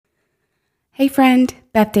Hey friend,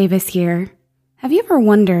 Beth Davis here. Have you ever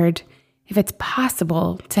wondered if it's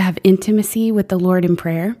possible to have intimacy with the Lord in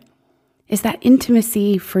prayer? Is that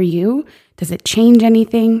intimacy for you? Does it change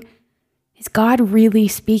anything? Is God really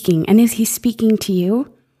speaking, and is He speaking to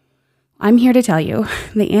you? I'm here to tell you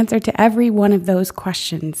the answer to every one of those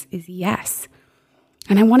questions is yes.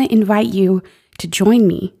 And I want to invite you to join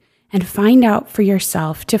me and find out for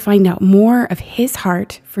yourself, to find out more of His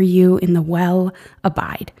heart for you in the Well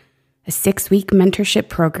Abide, a 6-week mentorship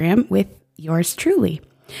program with yours truly.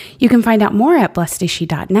 You can find out more at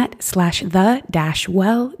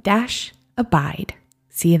blessedisshe.net/the-well-abide.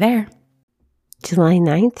 See you there. July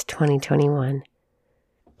 9th, 2021.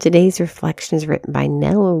 Today's reflection is written by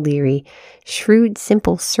Nell O'Leary. Shrewd,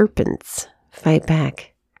 simple serpents fight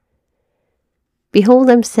back. Behold,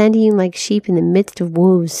 I'm sending you like sheep in the midst of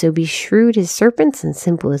wolves, so be shrewd as serpents and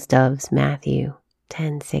simple as doves. Matthew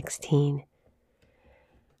 10:16.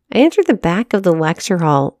 I entered the back of the lecture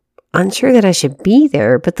hall, unsure that I should be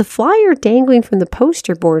there, but the flyer dangling from the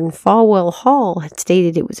poster board in Falwell Hall had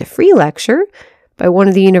stated it was a free lecture by one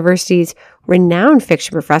of the university's renowned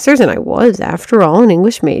fiction professors, and I was, after all, an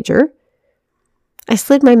English major. I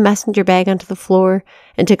slid my messenger bag onto the floor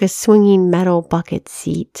and took a swinging metal bucket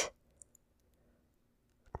seat.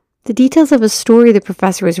 The details of a story the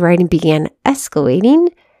professor was writing began escalating,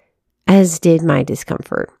 as did my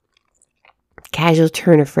discomfort. Casual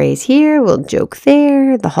turn of phrase here, little joke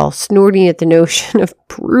there, the hall snorting at the notion of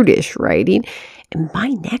brutish writing, and my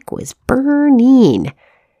neck was burning.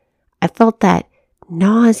 I felt that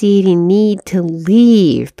nauseating need to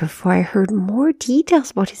leave before I heard more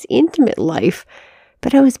details about his intimate life,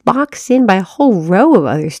 but I was boxed in by a whole row of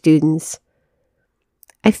other students.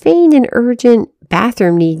 I feigned an urgent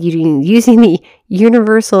bathroom need using the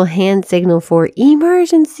universal hand signal for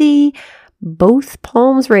emergency, both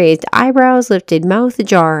palms raised, eyebrows lifted, mouth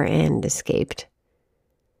ajar, and escaped.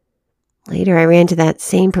 Later, I ran to that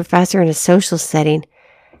same professor in a social setting.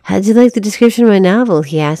 "How'd you like the description of my novel?"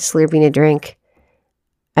 he asked, slurping a drink.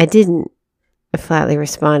 I didn't, I flatly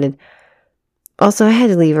responded. Also, I had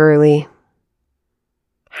to leave early.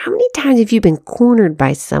 How many times have you been cornered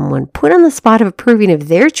by someone, put on the spot of approving of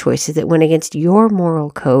their choices that went against your moral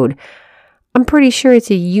code? I'm pretty sure it's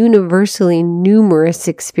a universally numerous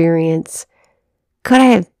experience. Could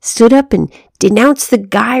I have stood up and denounced the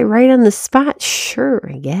guy right on the spot? Sure,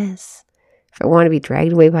 I guess, if I want to be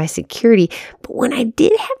dragged away by security. But when I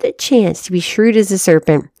did have the chance to be shrewd as a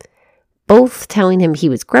serpent, both telling him he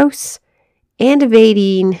was gross and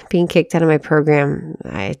evading being kicked out of my program,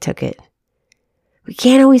 I took it. We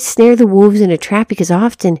can't always snare the wolves in a trap because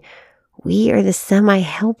often we are the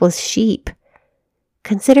semi-helpless sheep.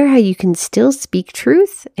 Consider how you can still speak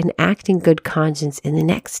truth and act in good conscience in the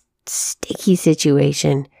next sticky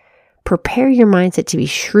situation. Prepare your mindset to be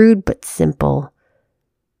shrewd but simple,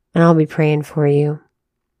 and I'll be praying for you.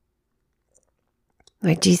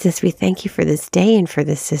 Lord Jesus, we thank you for this day and for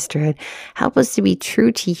this sisterhood. Help us to be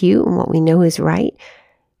true to you and what we know is right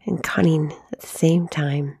and cunning at the same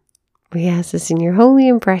time. We ask this in your holy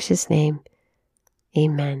and precious name.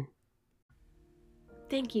 Amen.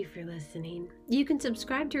 Thank you for listening. You can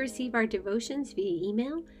subscribe to receive our devotions via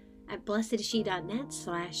email at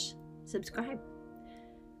blessedisshe.net/subscribe.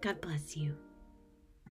 God bless you.